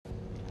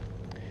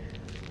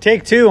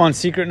Take two on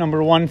secret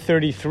number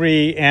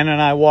 133. Anna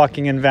and I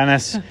walking in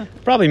Venice.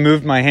 Probably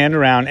moved my hand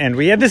around, and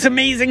we had this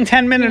amazing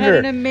 10-minute. We had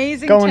an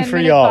amazing going for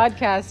 10-minute y'all.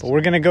 podcast. But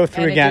we're gonna go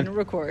through and again. It didn't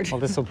record.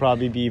 Well, this will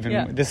probably be even.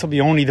 Yeah. This will be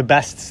only the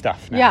best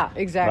stuff now. Yeah,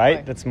 exactly.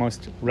 Right. That's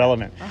most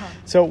relevant.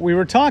 So we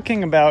were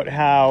talking about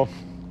how.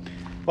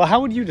 Well,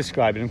 how would you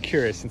describe it? I'm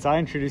curious, since I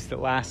introduced it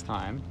last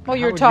time. Well,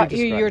 you're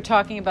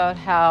talking about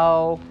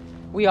how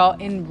we all,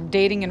 in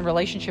dating and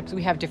relationships,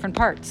 we have different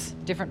parts,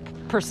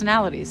 different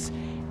personalities.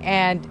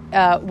 And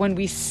when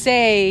we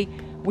say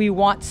we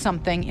want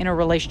something in a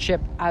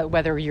relationship,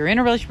 whether you're in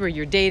a relationship or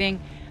you're dating,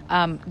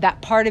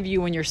 that part of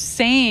you, when you're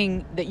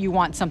saying that you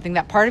want something,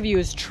 that part of you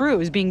is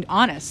true, is being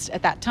honest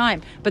at that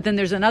time. But then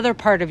there's another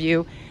part of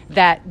you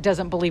that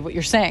doesn't believe what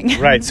you're saying.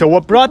 Right. So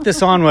what brought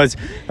this on was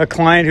a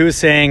client who was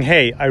saying,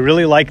 hey, I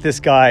really like this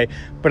guy,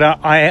 but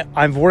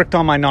I've worked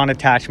on my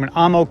non-attachment.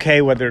 I'm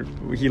okay whether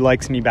he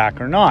likes me back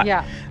or not.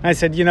 Yeah. And I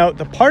said,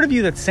 the part of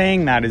you that's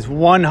saying that is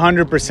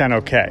 100%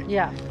 okay.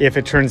 Yeah. If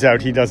it turns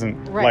out he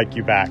doesn't like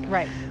you back.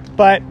 Right.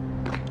 But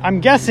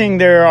I'm guessing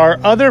there are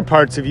other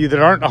parts of you that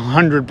aren't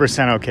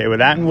 100% okay with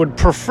that and would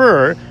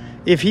prefer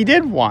if he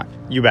did want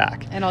you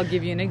back. And I'll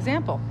give you an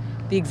example.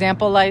 The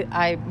example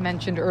I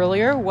mentioned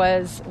earlier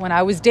was when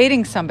I was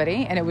dating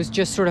somebody, and it was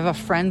just sort of a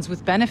friends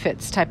with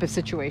benefits type of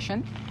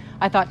situation.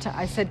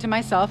 I said to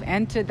myself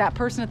and to that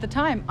person at the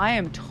time, I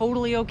am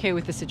totally okay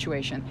with the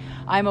situation.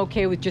 I'm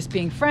okay with just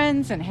being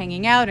friends and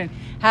hanging out and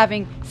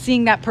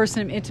seeing that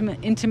person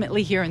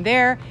intimately here and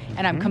there,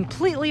 and I'm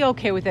completely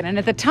okay with it. And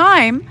at the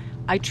time,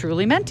 I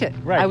truly meant it.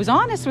 Right. I was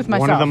honest with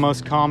myself. One of the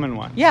most common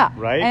ones. Yeah.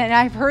 Right? And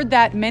I've heard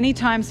that many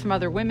times from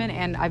other women,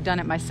 and I've done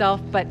it myself.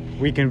 But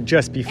we can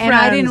just be friends. And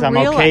I didn't I'm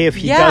realize, okay if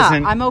he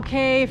doesn't. I'm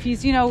okay if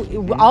he's,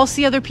 I'll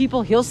see other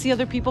people, he'll see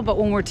other people, but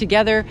when we're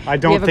together, I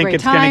don't think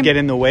it's going to get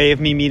in the way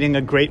of me meeting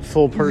a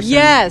grateful person.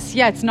 Yes.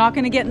 Yeah, it's not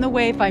going to get in the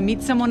way if I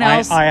meet someone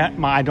else.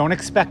 I don't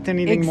expect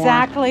anything more.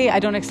 Exactly. I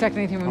don't expect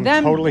anything from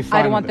them. Totally fine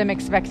I don't want them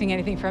expecting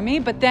anything from me.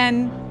 But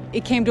then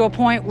it came to a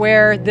point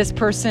where this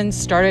person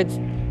started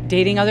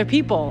dating other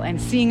people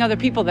and seeing other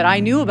people that I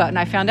knew about and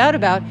I found out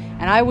about,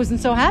 and I wasn't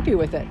so happy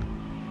with it.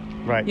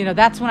 Right.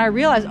 That's when I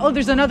realized,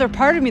 there's another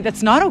part of me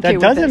that's not okay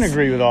with this. That doesn't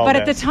agree with all But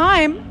this. at the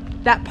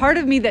time, that part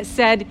of me that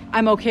said,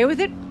 I'm okay with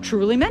it,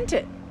 truly meant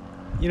it.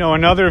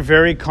 Another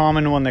very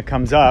common one that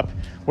comes up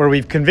where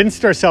we've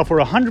convinced ourselves we're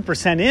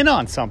 100% in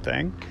on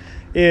something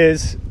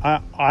is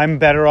I'm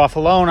better off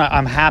alone.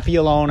 I'm happy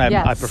alone.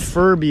 I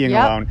prefer being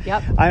alone.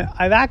 Yep.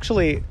 I've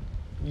actually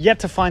yet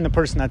to find the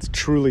person that's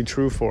truly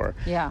true for.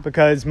 Yeah.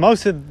 Because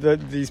most of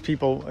these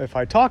people, if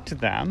I talk to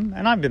them,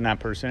 and I've been that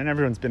person, and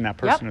everyone's been that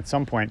person at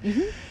some point,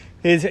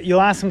 is you'll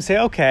ask them, say,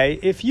 okay,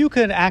 if you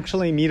could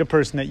actually meet a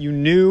person that you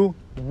knew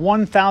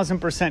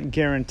 1,000%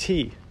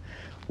 guarantee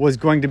was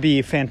going to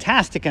be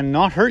fantastic and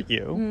not hurt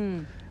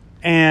you,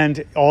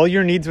 and all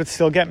your needs would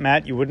still get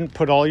met, you wouldn't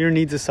put all your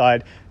needs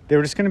aside, they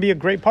were just going to be a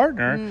great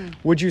partner,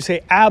 would you say,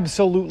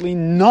 absolutely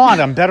not,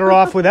 I'm better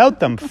off without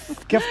them,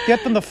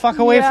 get them the fuck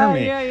away from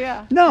me?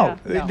 No,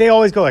 they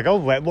always go like,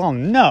 well,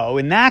 no,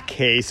 in that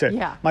case,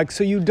 Mike,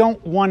 so you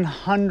don't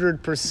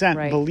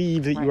 100%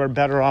 believe that you are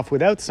better off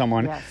without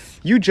someone.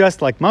 You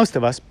just, like most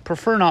of us,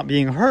 prefer not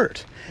being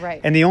hurt. Right.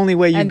 And the only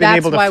way you've been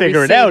able to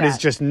figure it out is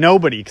just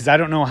nobody, because I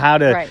don't know how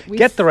to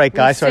get the right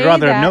guy, so I'd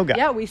rather have no guy.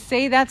 Yeah, we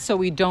say that so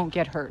we don't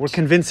get hurt. We're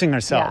convincing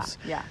ourselves.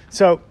 Yeah.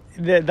 So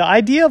the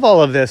idea of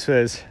all of this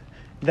is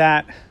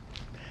that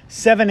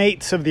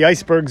 7/8 of the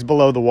iceberg's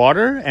below the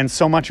water, and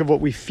so much of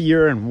what we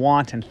fear and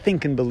want and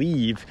think and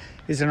believe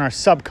is in our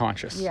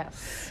subconscious.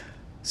 Yes.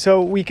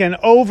 So we can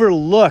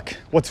overlook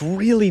what's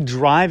really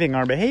driving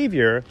our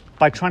behavior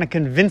by trying to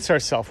convince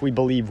ourselves we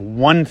believe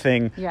one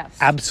thing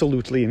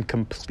absolutely and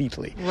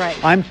completely. Right.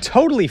 I'm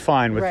totally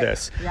fine with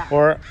this. Yeah.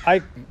 Or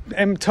I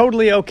am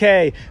totally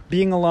okay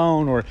being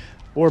alone,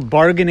 or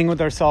bargaining with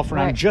ourselves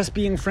around just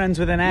being friends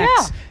with an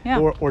ex,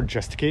 or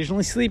just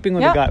occasionally sleeping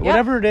with a guy,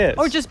 whatever it is.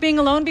 Or just being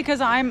alone because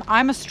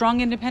I'm a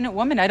strong, independent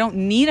woman. I don't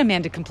need a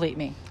man to complete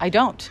me. I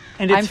don't.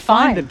 And it's I'm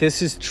fine that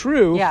this is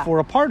true for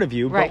a part of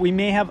you, but we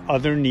may have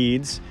other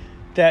needs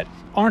that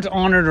aren't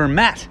honored or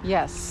met.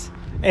 Yes.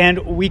 And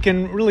we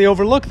can really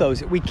overlook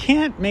those. We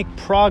can't make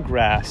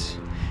progress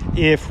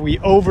if we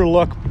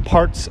overlook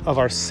parts of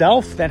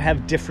ourself that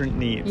have different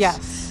needs.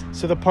 Yes.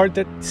 So the part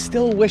that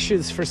still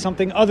wishes for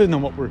something other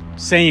than what we're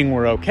saying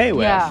we're okay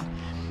with. Yeah.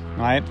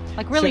 Right?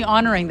 Like really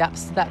honoring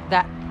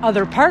that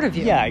other part of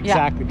you. Yeah,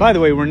 exactly. Yeah. By the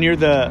way, we're near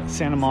the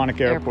Santa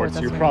Monica Airport,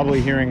 so you're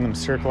probably hearing them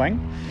circling.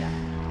 Yeah.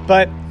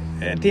 But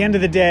at the end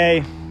of the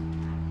day,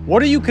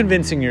 what are you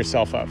convincing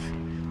yourself of?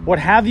 What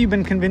have you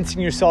been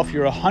convincing yourself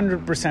you're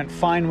 100%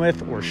 fine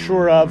with, or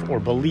sure of, or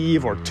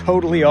believe, or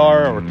totally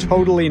are, or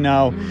totally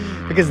know?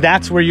 Because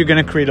that's where you're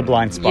going to create a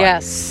blind spot.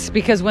 Yes,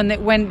 because when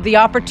the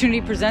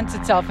opportunity presents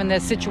itself and the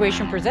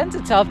situation presents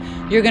itself,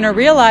 you're going to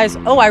realize,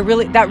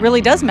 that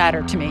really does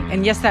matter to me.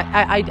 And yes, that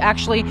I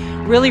actually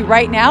really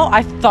right now,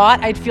 I thought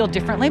I'd feel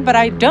differently, but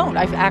I don't.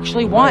 I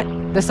actually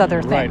want this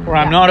other thing. Right. Or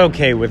I'm not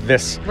okay with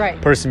this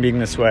person being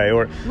this way,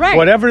 or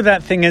whatever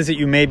that thing is that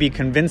you may be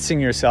convincing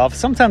yourself.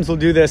 Sometimes we'll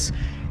do this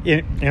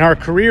in our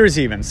careers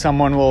even,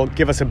 someone will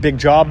give us a big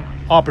job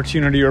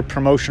opportunity or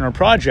promotion or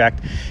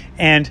project,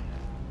 and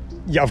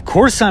yeah, of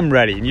course I'm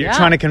ready. And you're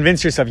trying to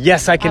convince yourself,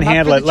 yes, I can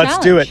handle it. Let's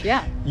do it.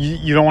 Yeah.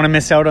 You don't want to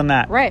miss out on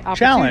that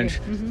challenge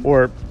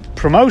or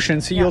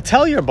promotion. So you'll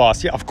tell your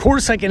boss, yeah, of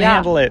course I can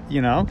handle it,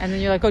 you know. And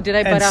then you're like, oh, did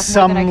I bite off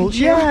more than I can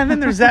chew? Yeah, and then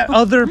there's that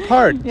other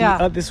part.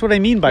 This is what I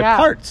mean by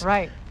parts.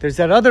 Right. There's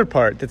that other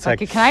part that's like,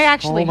 can I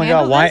actually oh my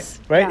handle God, this?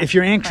 Right? Yeah. If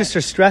you're anxious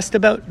or stressed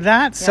about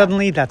that,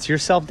 suddenly that's your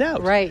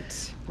self-doubt. Right.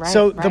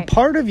 So the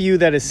part of you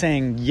that is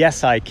saying,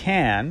 yes, I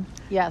can.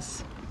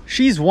 Yes.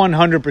 She's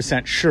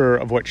 100% sure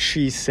of what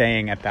she's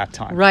saying at that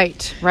time.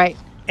 Right.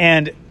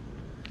 And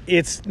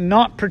it's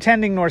not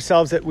pretending to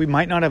ourselves that we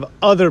might not have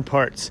other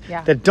parts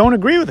that don't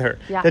agree with her,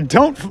 that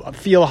don't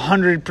feel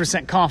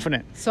 100%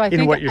 confident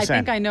in what you're saying.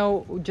 I think I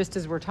know, just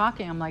as we're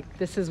talking, I'm like,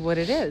 this is what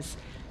it is.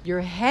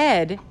 Your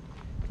head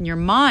and your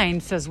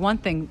mind says one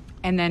thing,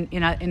 and then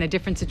in a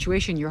different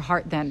situation, your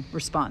heart then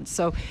responds.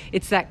 So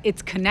it's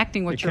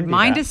connecting what your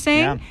mind is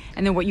saying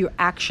and then what you're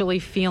actually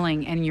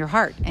feeling in your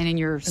heart and in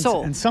your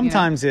soul. And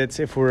sometimes it's,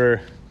 if we're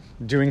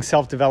doing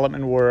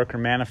self-development work or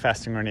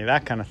manifesting or any of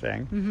that kind of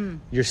thing,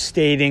 you're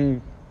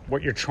stating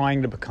what you're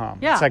trying to become.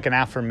 Yeah. It's like an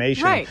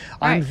affirmation. Right.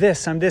 I'm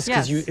this,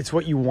 because it's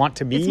what you want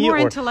to be. It's more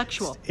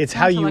intellectual. It's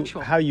how you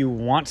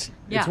want.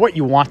 It's what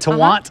you want to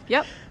want.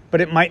 Yep.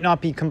 But it might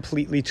not be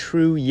completely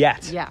true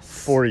yet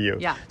for you.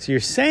 Yeah. So you're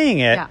saying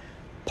it. Yeah.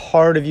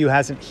 Part of you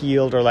hasn't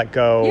healed or let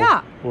go.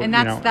 Yeah, or, and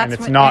and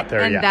it's not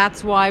there yet. And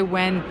that's why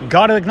when you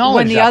got to acknowledge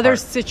when the that other part.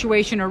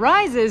 situation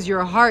arises,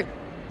 your heart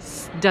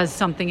does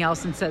something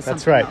else and says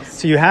that's something right. else.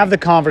 So you have the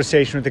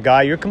conversation with the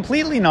guy. You're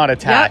completely not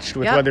attached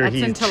with whether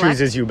he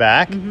chooses you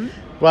back. Mm-hmm.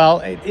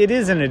 Well, it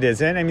is and it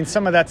isn't. I mean,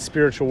 some of that's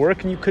spiritual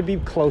work, and you could be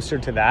closer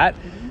to that.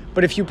 Mm-hmm.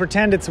 But if you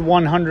pretend it's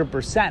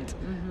 100%,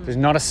 there's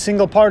not a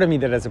single part of me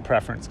that has a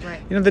preference.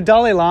 Right. You know, the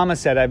Dalai Lama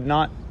said, I've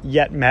not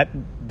yet met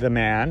the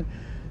man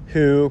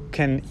who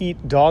can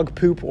eat dog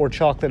poop or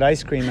chocolate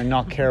ice cream and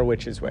not care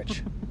which is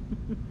which.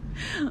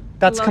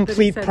 That's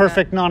complete,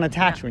 perfect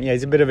non-attachment. Yeah,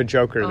 he's a bit of a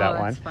joker, that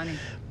one. Funny.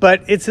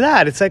 But it's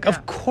that. It's like,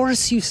 of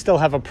course you still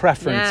have a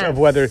preference of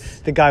whether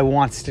the guy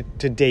wants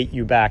to date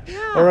you back.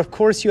 Yeah. Or of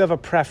course you have a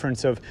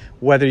preference of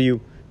whether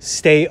you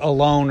stay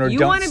alone or don't stay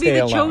alone. You want to be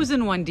the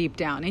chosen one deep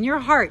down. In your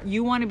heart,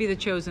 you want to be the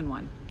chosen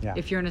one. Yeah.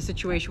 If you're in a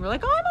situation where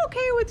like, oh, I'm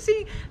okay with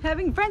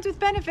having friends with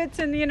benefits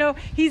and,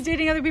 he's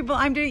dating other people.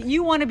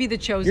 You want to be the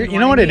chosen one. You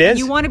know what it is?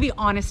 You want to be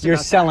honest You're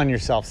about selling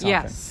yourself something.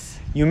 Yes.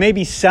 You may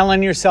be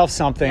selling yourself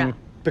something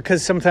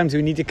because sometimes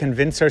we need to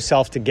convince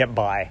ourselves to get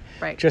by.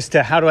 Right. Just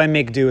to, how do I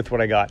make do with what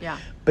I got? Yeah.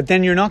 But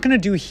then you're not going to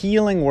do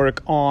healing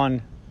work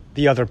on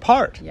the other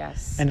part.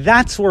 Yes. And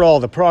that's where all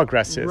the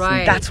progress is. Right.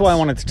 And that's why I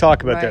wanted to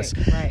talk about this.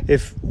 Right.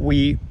 If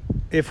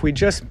we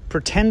just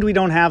pretend we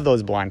don't have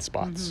those blind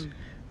spots,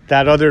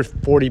 that other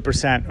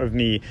 40% of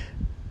me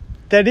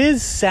that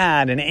is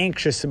sad and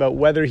anxious about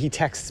whether he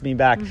texts me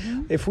back,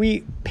 if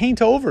we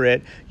paint over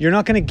it, you're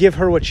not going to give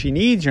her what she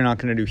needs. You're not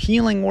going to do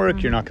healing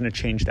work. You're not going to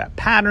change that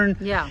pattern.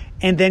 Yeah.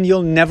 And then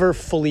you'll never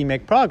fully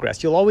make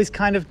progress. You'll always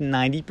kind of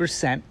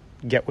 90%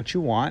 get what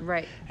you want.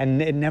 Right.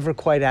 And it never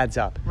quite adds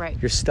up. Right.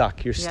 You're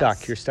stuck. You're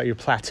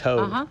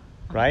plateaued.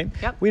 Right?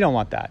 Yep. We don't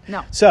want that.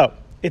 No. So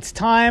it's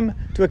time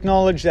to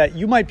acknowledge that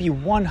you might be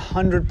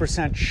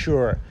 100%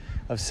 sure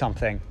of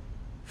something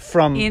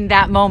from in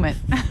that moment.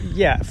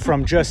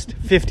 from just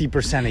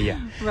 50% of you.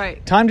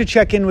 Right. Time to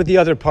check in with the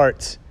other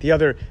parts, the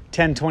other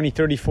 10, 20,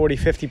 30, 40,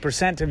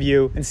 50% of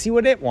you, and see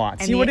what it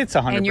wants. See what it's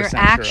 100% And your sure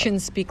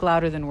actions speak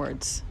louder than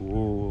words.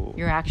 Ooh.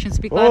 Your actions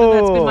speak louder.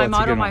 That's been my that's a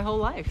motto good my one. whole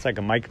life. It's like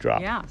a mic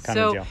drop kind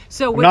of deal.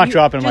 So I'm not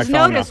dropping my just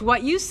phone notice now.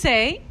 what you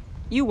say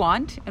you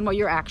want and what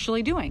you're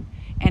actually doing.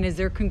 And is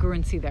there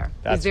congruency there?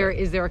 That's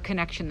is there a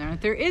connection there? And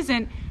if there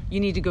isn't, you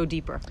need to go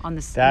deeper on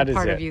this That is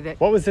part it. of you.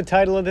 What was the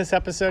title of this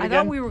episode again? I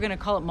thought we were going to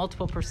call it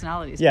multiple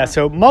personalities. Yeah,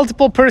 so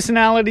multiple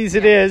personalities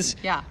it is.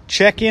 Yeah.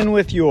 Check in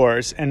with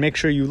yours and make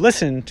sure you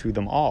listen to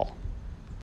them all.